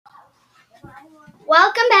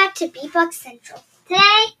Welcome back to Beatbox Central.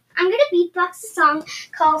 Today, I'm going to beatbox a song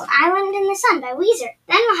called Island in the Sun by Weezer.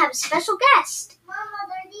 Then we'll have a special guest.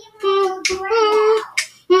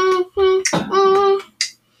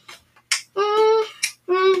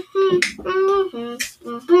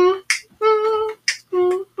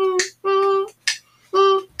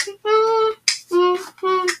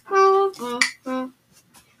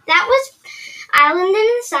 That was Island in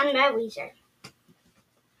the Sun by Weezer.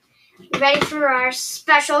 You ready for our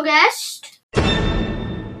special guest? Now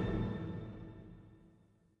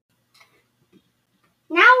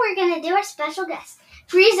we're going to do our special guest.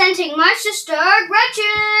 Presenting my sister,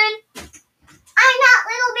 Gretchen. I'm not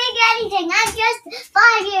little big anything. I'm just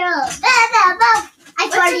 5-year-old. I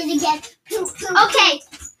started to get poop. Okay,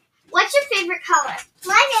 what's your favorite color?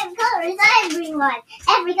 My favorite color is everyone.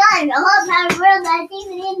 Every color in the whole entire world. I think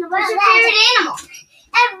it in the world. What's your favorite animal?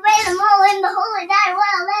 Every animal in the whole entire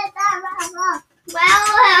world. Well,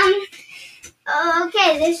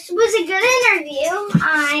 okay, this was a good interview.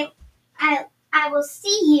 I will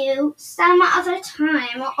see you some other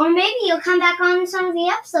time, or maybe you'll come back on some of the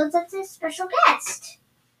episodes as a special guest.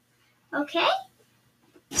 Okay?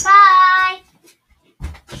 Bye!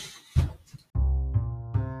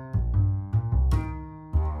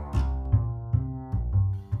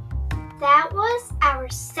 That was our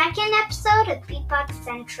second episode of Beatbox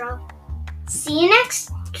Central. See you next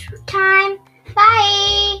time.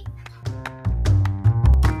 Bye!